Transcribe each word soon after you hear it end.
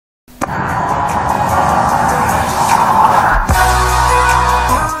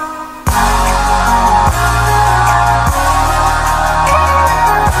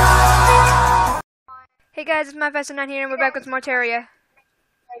guys, it's MyFest9 here, and we're back with more Terraria.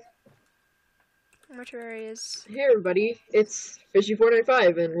 More Terrarias. Hey everybody, it's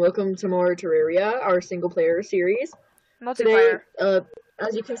Fishy495 and welcome to more Terraria, our single player series. Multiplayer. Today,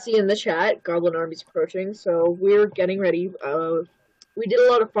 as you can see in the chat, Goblin Army's approaching, so we're getting ready. We did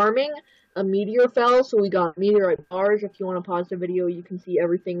a lot of farming, a meteor fell, so we got meteorite bars. If you want to pause the video, you can see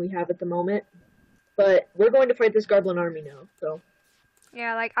everything we have at the moment. But we're going to fight this Goblin Army now, so.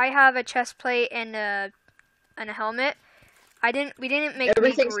 Yeah, like, I have a chest plate and a helmet. We didn't make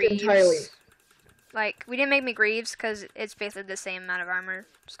Everything's me Greaves. entirely. Like, we didn't make me Greaves because it's basically the same amount of armor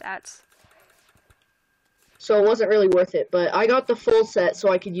stats. So it wasn't really worth it, but I got the full set so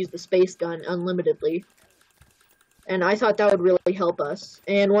I could use the space gun unlimitedly. And I thought that would really help us.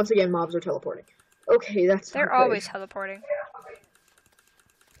 And once again, mobs are teleporting. Okay, that's They're always teleporting.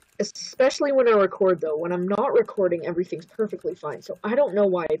 Especially when I record, though. When I'm not recording, everything's perfectly fine. So I don't know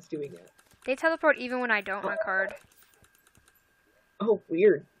why it's doing that. They teleport even when I don't record. Oh,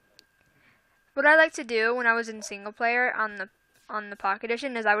 weird. What I like to do when I was in single player on the Pocket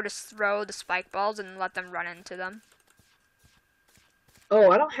Edition is I would just throw the spike balls and let them run into them.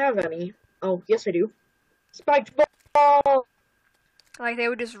 Oh, I don't have any. Oh, yes I do. Spiked ball! Like, they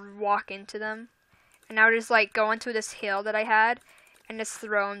would just walk into them. And I would just, like, go into this hill that I had and just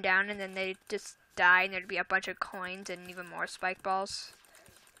throw them down, and then they'd just die, and there'd be a bunch of coins and even more spike balls.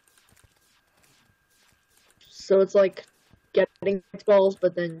 So it's like getting spiked balls,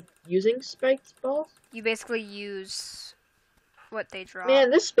 but then using spiked balls? You basically use what they drop. Man,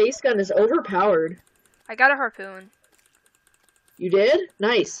 this space gun is overpowered. I got a harpoon. You did?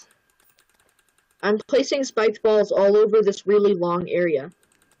 Nice. I'm placing spiked balls all over this really long area.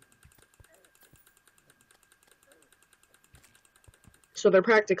 So they're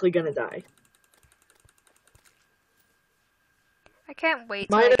practically gonna die. I can't wait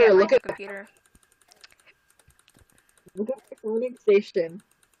till I get my computer. Look at the cloning station.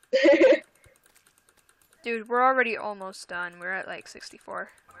 Dude, we're already almost done. We're at like 64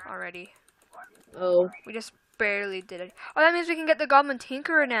 already. Oh. We just barely did it. Oh, that means we can get the Goblin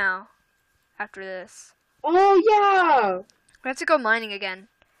Tinkerer now. After this. Oh, yeah! We have to go mining again.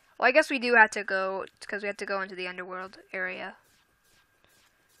 Well, I guess we do have to go, because we have to go into the underworld area.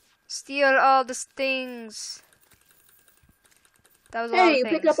 Steal all the things. That was a lot of Hey, you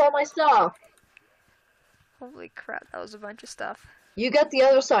things. picked up all my stuff. Holy crap, that was a bunch of stuff. You get the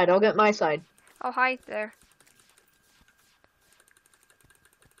other side, I'll get my side. Oh, hi there.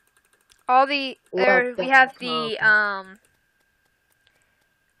 All the, we have the,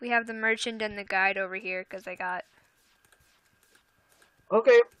 we have the merchant and the guide over here, because they got...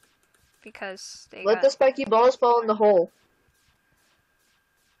 Okay. Because they Let the spiky balls fall in the hole.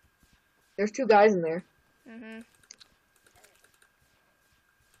 There's two guys in there.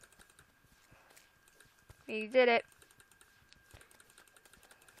 We did it.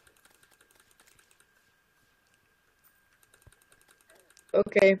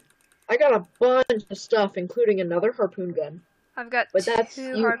 Okay. I got a bunch of stuff, including another harpoon gun. I've got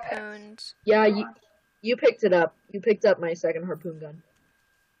two harpoons. Yeah, you picked it up. You picked up my second harpoon gun.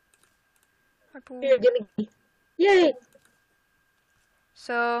 Harpoon. Here, give me. Yay!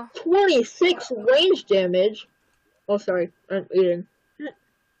 So 26 range damage. Oh, sorry, I'm eating.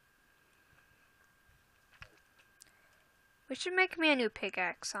 We should make me a new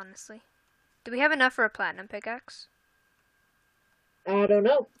pickaxe, honestly. Do we have enough for a platinum pickaxe? I don't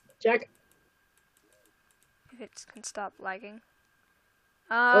know. Check. If it can stop lagging.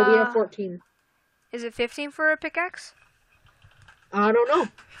 Oh, we have 14. Is it 15 for a pickaxe? I don't know.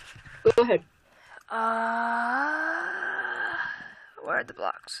 Go ahead. Where are the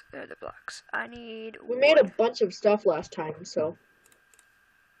blocks? There are the blocks. I need We made a bunch of stuff last time, so.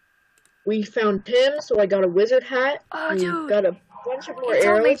 We found Tim, so I got a wizard hat. Oh, dude. Got a bunch of more it's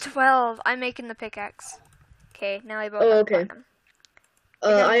arrows. Only 12. I'm making the pickaxe. Okay, now I both have platinum.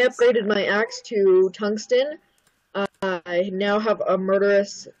 I upgraded my axe to tungsten. I now have a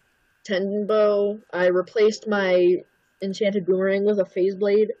murderous tendon bow. I replaced my enchanted boomerang with a phase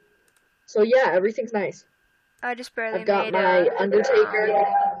blade. So yeah, everything's nice. I just barely I've got my Undertaker.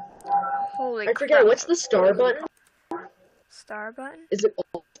 Holy I forget, crap. what's the star button? Star button? Is it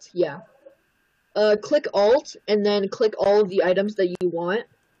Alt? Yeah. Click Alt, and then click all of the items that you want.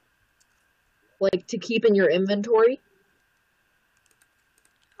 Like, to keep in your inventory.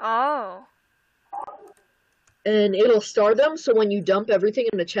 Oh. And it'll star them, so when you dump everything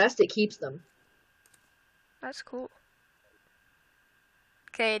in a chest, it keeps them. That's cool.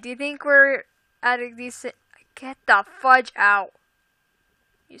 Okay, do you think we're adding these... Get the fudge out.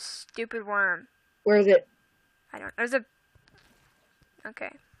 You stupid worm. Where is it? I don't... There's a...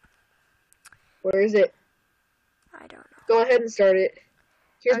 Okay. Where is it? I don't know. Go ahead and start it.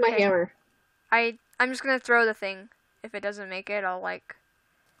 Here's my Okay. hammer. I'm just gonna throw the thing. If it doesn't make it, I'll like.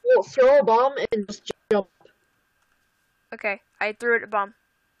 Well, throw a bomb and just jump. Okay, I threw it a bomb.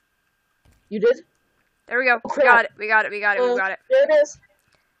 You did? There we go. Oh, We crap. got it. We got it. We got it. We got it. There it is.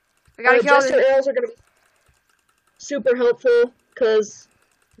 We gotta kill Jester this. arrows are gonna be super helpful because,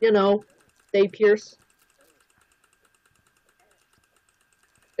 you know, they pierce.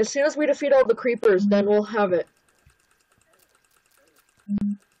 As soon as we defeat all the creepers, then we'll have it.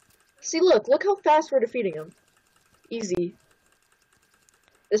 See, look how fast we're defeating them. Easy.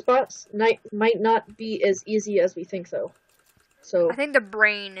 This boss might not be as easy as we think, though. So I think the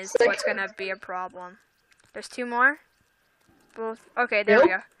brain is what's gonna be a problem. There's 2 more. Both. Okay, there we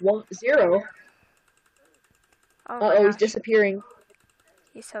go. 0. Oh, Uh-oh, he's disappearing.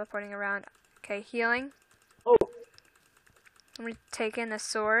 He's teleporting around. Okay, healing. Oh. I'm gonna take in the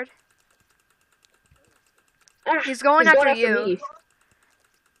sword. Ah, He's going after you. Me.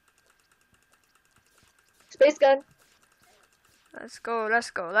 Space gun. Let's go, let's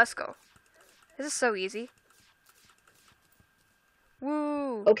go, let's go. This is so easy.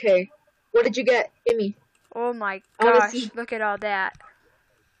 Woo! Okay. What did you get? Gimme. Oh my I wanna gosh, see. look at all that.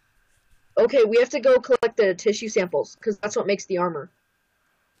 Okay, we have to go collect the tissue samples, because that's what makes the armor.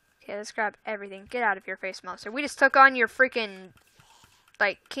 Okay, let's grab everything. Get out of here, face monster. We just took on your freaking,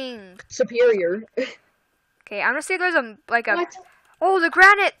 like, king. Superior. Okay, I'm gonna see if there's a, like a... What? Oh, the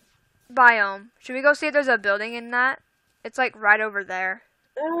granite biome. Should we go see if there's a building in that? It's, like, right over there.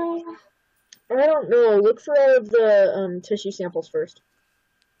 I don't know. Look for all of the tissue samples first.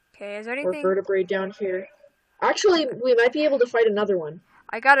 Okay, is there Or anything... vertebrae down here. Actually, we might be able to fight another one.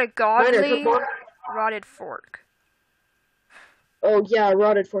 I got a godly Come on. rotted fork. Oh, yeah,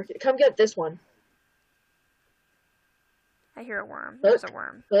 rotted fork. Come get this one. I hear a worm. Hook. There's a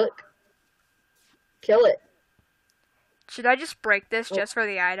worm. Hook. Kill it. Should I just break this just for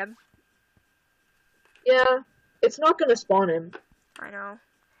the item? Yeah, it's not gonna spawn him. I know.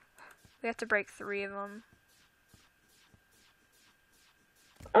 We have to break 3 of them.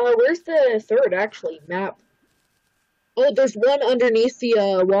 Where's the third, actually? Map. Oh, there's one underneath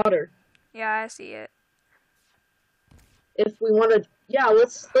the, water. Yeah, I see it. If we want to... Yeah,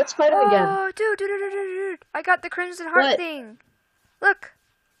 let's fight him again. Oh, dude. I got the crimson heart thing. Look.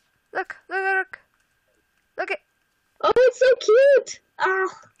 Look it. Oh, it's so cute! Ah.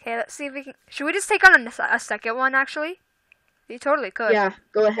 Okay, let's see if we can... Should we just take on a second one, actually? You totally could. Yeah,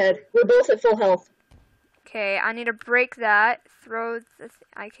 go ahead. We're both at full health. Okay, I need to break that. Throw the...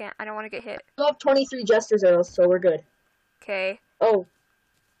 I can't. I don't want to get hit. We have 23 Jester's arrows, so we're good. Okay. Oh.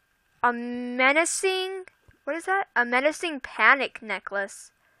 A menacing... What is that? A menacing panic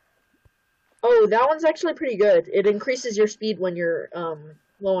necklace. Oh, that one's actually pretty good. It increases your speed when you're,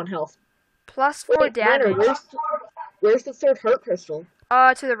 low on health. Plus 4 damage. Minor, where's the third heart crystal?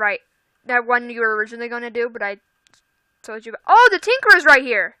 To the right. That one you were originally going to do, but I told you about... Oh, the Tinkerer's right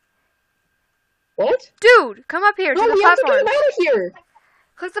here! What? Dude, come up here to the we have to platforms. get him out of here!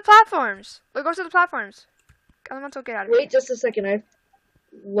 Click the platforms. Look, go to the platforms. Elemental, get out of here. Wait just a second. I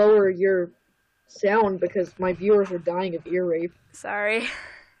lower your sound because my viewers are dying of ear rape. Sorry.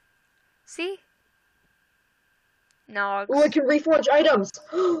 See? No. Oh, I can reforge items!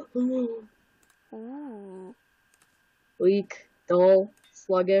 Ooh. Weak, dull,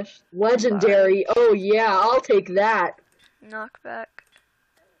 sluggish, legendary. Oh yeah, I'll take that. Knockback.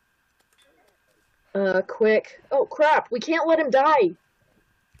 Quick. Oh crap, we can't let him die.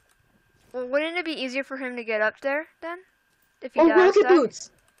 Well, wouldn't it be easier for him to get up there, then? If he Oh, does rocket that?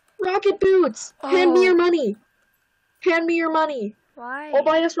 boots! Rocket boots! Hand me your money! Hand me your money! Why? I'll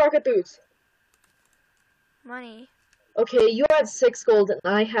buy us rocket boots. Money. Okay, you had 6 gold and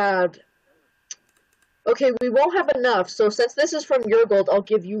I had... Okay, we won't have enough, so since this is from your gold, I'll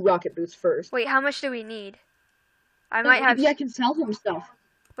give you rocket boots first. Wait, how much do we need? I might have... Maybe I can sell him stuff.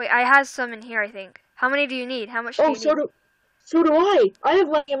 Wait, I have some in here, I think. How many do you need? How much do you need? So do I. I have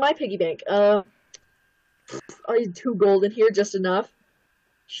money in my piggy bank. I need 2 gold in here, just enough.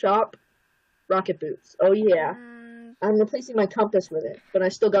 Shop. Rocket boots. Oh yeah. I'm replacing my compass with it, but I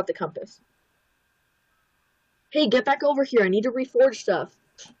still got the compass. Hey, get back over here. I need to reforge stuff.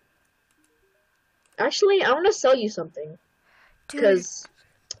 Actually, I want to sell you something. Because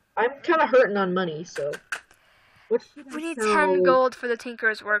I'm kind of hurting on money, so... We need 10 gold for the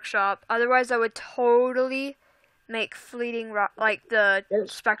Tinkerer's Workshop. Otherwise, I would totally make fleeting like the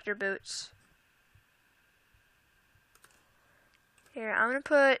Spectre boots. Here, I'm gonna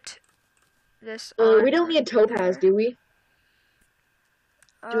put this on. We don't need topaz, do we?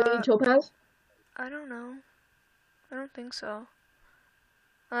 Do we need topaz? I don't know. I don't think so.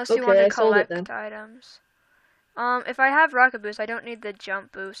 Unless you want to collect items. If I have rocket boost, I don't need the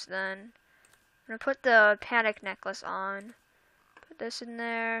jump boost then. I'm gonna put the panic necklace on. Put this in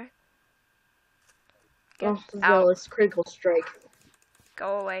there. Get Oh, out. zealous, critical strike.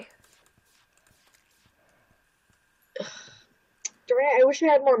 Go away. Durant, I wish I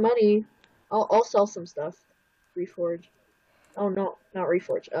had more money. I'll sell some stuff. Reforge. Oh no, not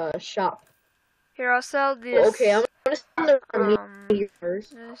reforge. Shop. Here, I'll sell Oh, this. okay, I'm gonna sell the meteors.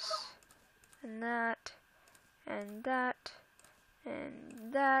 This and that and that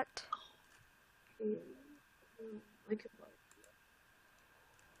and that. I could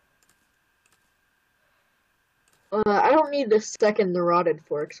I don't need the second neurotic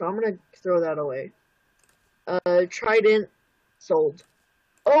fork, so I'm gonna throw that away. Trident sold.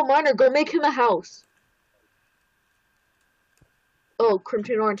 Oh, Miner, go make him a house. Oh,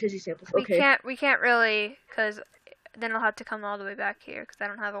 Crimson Ore and tissue samples. Okay. We can't really, cause then I'll have to come all the way back here, cause I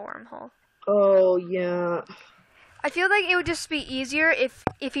don't have a wormhole. Oh yeah. I feel like it would just be easier if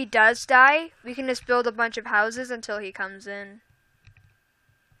he does die, we can just build a bunch of houses until he comes in.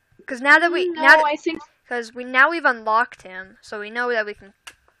 Cause now that now we've unlocked him, so we know that we can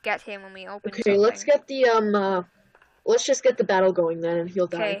get him when we open something. Let's get the let's just get the battle going then, and he'll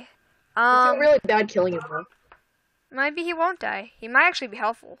die. Okay. I feel really bad killing him though. Maybe he won't die. He might actually be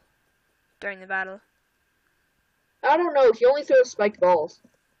helpful during the battle. I don't know. He only throws spiked balls.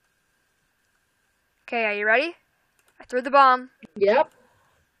 Okay, are you ready? I threw the bomb. Yep.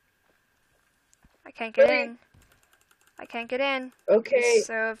 I can't get in. I can't get in. Okay. It's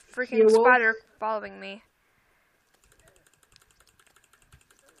a freaking spider following me.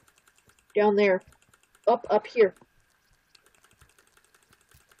 Down there. Up here.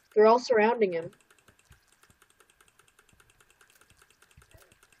 They're all surrounding him.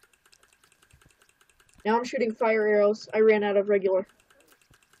 Now I'm shooting fire arrows. I ran out of regular.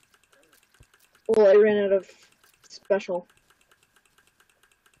 Well, I ran out of special.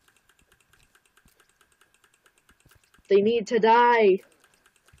 They need to die.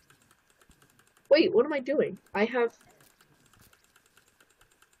 Wait, what am I doing? I have...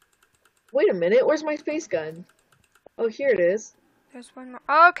 Wait a minute, where's my space gun? Oh, here it is. There's one more.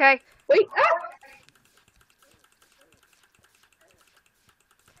 Oh, okay. Wait, ah!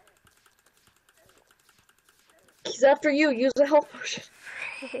 He's after you, use a health potion.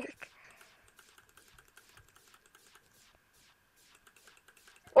 Frick.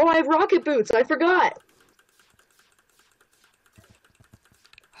 Oh, I have rocket boots, I forgot.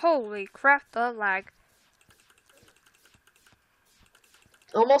 Holy crap, the lag.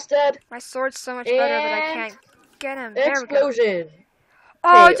 Almost dead. My sword's so much better, but I can't get him. Explosion. There we go.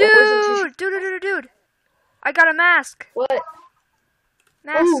 Oh, Okay, dude. I got a mask. What?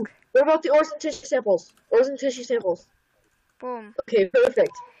 Mask. Ooh, what about the ores and tissue samples? Ores and tissue samples. Boom. Okay,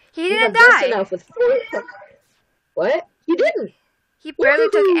 perfect. He didn't die. Enough with 4... What? He didn't. He barely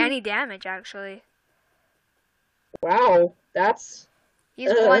took any damage, actually. Wow, that's...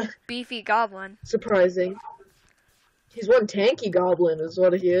 He's one beefy goblin. Surprising. He's one tanky goblin is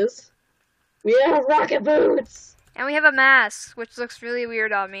what he is. We have rocket boots! And we have a mask, which looks really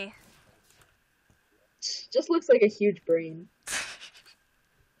weird on me. Just looks like a huge brain.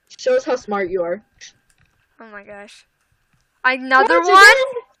 Shows how smart you are. Oh my gosh. Another one?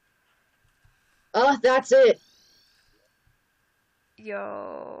 That's it.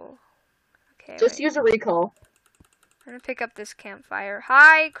 Yo. Okay. Just use a recall. I'm gonna pick up this campfire.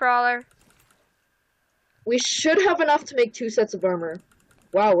 Hi, crawler. We should have enough to make 2 sets of armor.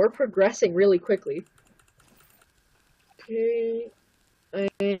 Wow, we're progressing really quickly. Okay.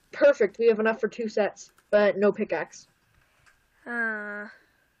 Perfect, we have enough for 2 sets, but no pickaxe. Here,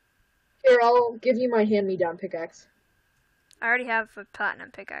 I'll give you my hand-me-down pickaxe. I already have a platinum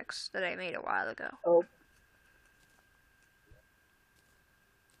pickaxe that I made a while ago. Oh.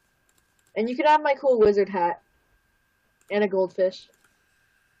 And you can have my cool wizard hat. And a goldfish.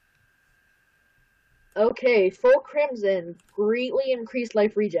 Okay, full crimson. Greatly increased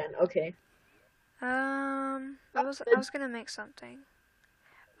life regen. Okay. I was gonna make something.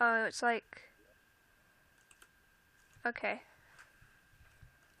 Oh, it's like... Okay.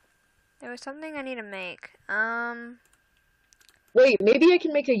 There was something I need to make. Wait, maybe I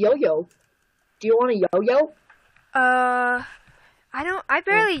can make a yo-yo. Do you want a yo-yo? I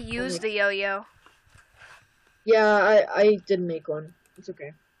barely use the yo-yo. Yeah, I did make one. It's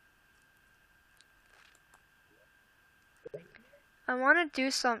okay. I want to do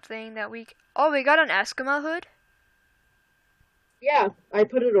something that we... Oh, we got an Eskimo hood? Yeah, I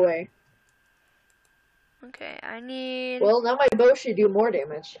put it away. Okay, I need... Well, now my bow should do more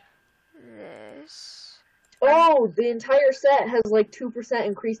damage. This... Oh, the entire set has like 2%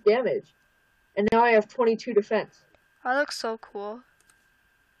 increased damage. And now I have 22 defense. That looks so cool.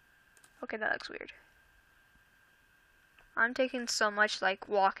 Okay, that looks weird. I'm taking so much like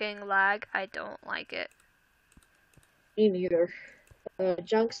walking lag, I don't like it. Me neither.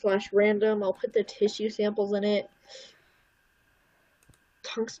 Junk/random, I'll put the tissue samples in it.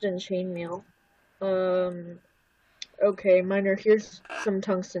 Tungsten chainmail. Okay, Miner, here's some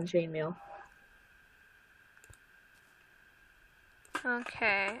tungsten chainmail.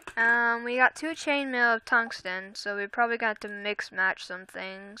 Okay, we got 2 chainmail of tungsten, so we probably got to mix match some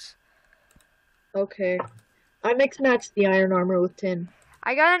things. Okay. I mix matched the iron armor with tin.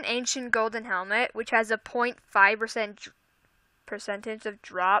 I got an ancient golden helmet, which has a 0.5% percentage of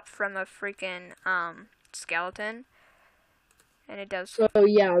drop from a freaking skeleton, and it does. So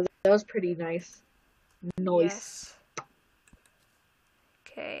yeah, that was pretty nice. Nice. Yes.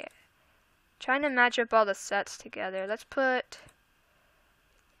 Okay, trying to match up all the sets together. Let's put.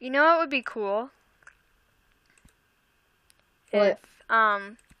 You know what would be cool? What?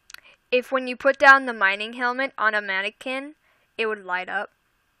 If when you put down the mining helmet on a mannequin, it would light up.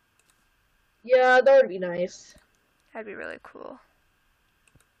 Yeah, that would be nice. That'd be really cool.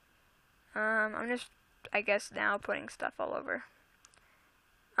 I'm just, I guess now putting stuff all over.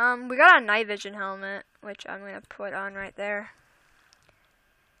 We got a night vision helmet, which I'm gonna put on right there.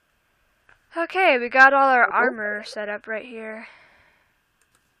 Okay, we got all our armor set up right here.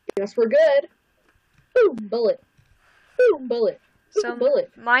 Guess we're good. Boom, bullet. Boom, bullet. Boom, So bullet.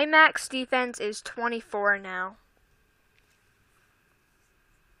 my max defense is 24 now.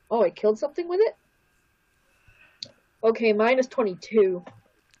 Oh, I killed something with it? Okay, mine is 22.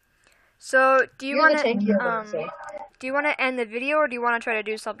 So do you want to end the video, or do you want to try to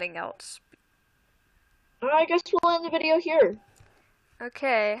do something else? I guess we'll end the video here.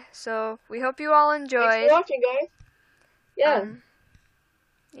 Okay, so we hope you all enjoyed. Thanks for watching, guys. Yeah.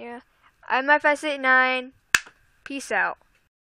 Yeah. I'm F589. Peace out.